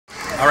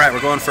All right,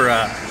 we're going for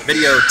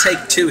video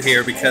take 2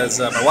 here because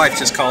my wife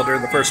just called her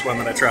the first one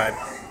that I tried,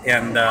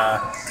 and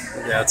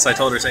yeah, so I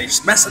told her, "Say, you're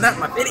just messing up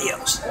my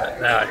videos."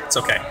 But, it's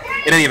okay.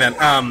 In any event,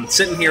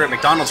 sitting here at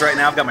McDonald's right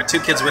now. I've got my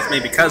 2 kids with me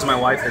because my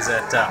wife is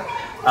at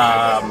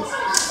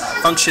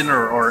function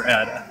or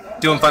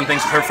doing fun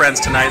things with her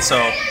friends tonight. So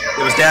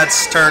it was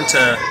Dad's turn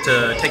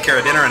to take care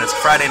of dinner, and it's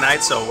Friday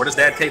night. So where does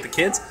Dad take the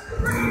kids?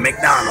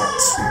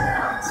 McDonald's.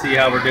 See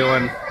how we're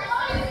doing.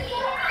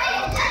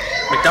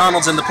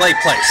 McDonald's in the play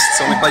place. It's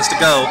the only place to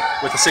go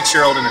with a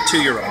 6-year-old and a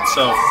 2-year-old.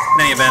 So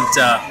in any event,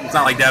 it's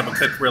not like Dad would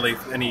cook really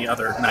any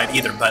other night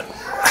either. But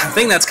the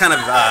thing that's kind of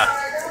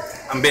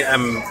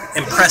I'm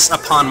impressed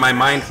upon my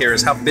mind here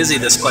is how busy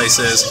this place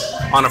is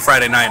on a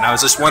Friday night. And I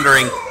was just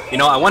wondering,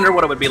 I wonder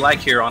what it would be like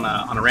here on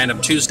a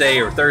random Tuesday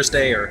or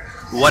Thursday or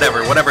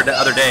whatever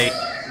other day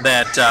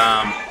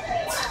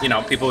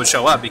that people would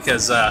show up,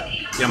 because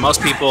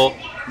most people,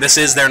 this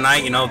is their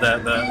night.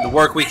 The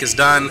work week is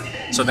done,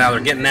 so now they're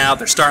getting out,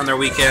 they're starting their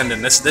weekend,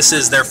 and this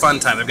is their fun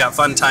time. They've got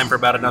fun time for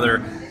about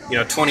another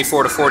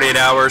 24 to 48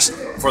 hours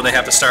before they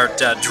have to start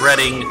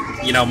dreading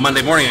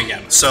Monday morning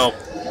again. So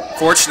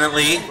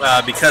fortunately,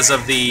 because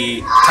of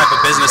the type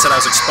of business that I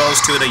was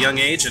exposed to at a young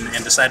age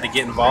and decided to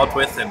get involved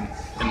with and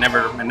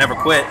never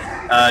quit,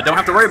 don't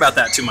have to worry about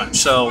that too much.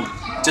 So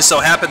just so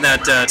happened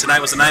that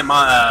tonight was the night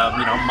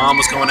Mom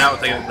was going out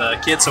with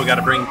the kids, so we got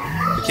to bring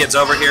the kids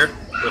over here.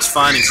 It was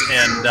fun,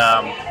 and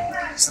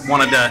just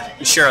wanted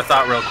to share a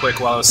thought real quick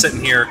while I was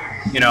sitting here,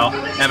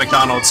 at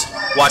McDonald's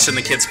watching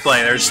the kids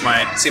play. There's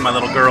my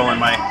little girl and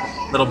my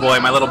little boy.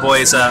 My little boy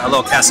is a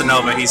little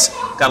Casanova. He's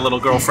got a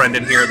little girlfriend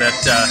in here that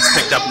he's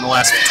picked up in the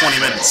last 20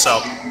 minutes.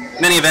 So,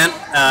 in any event,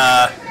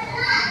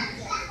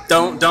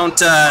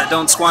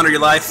 don't squander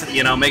your life.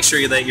 Make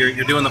sure that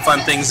you're doing the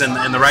fun things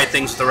and the right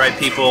things with the right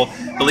people.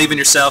 Believe in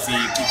yourself. You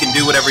can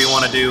do whatever you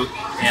want to do,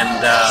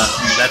 and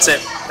that's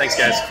it. Thanks,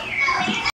 guys.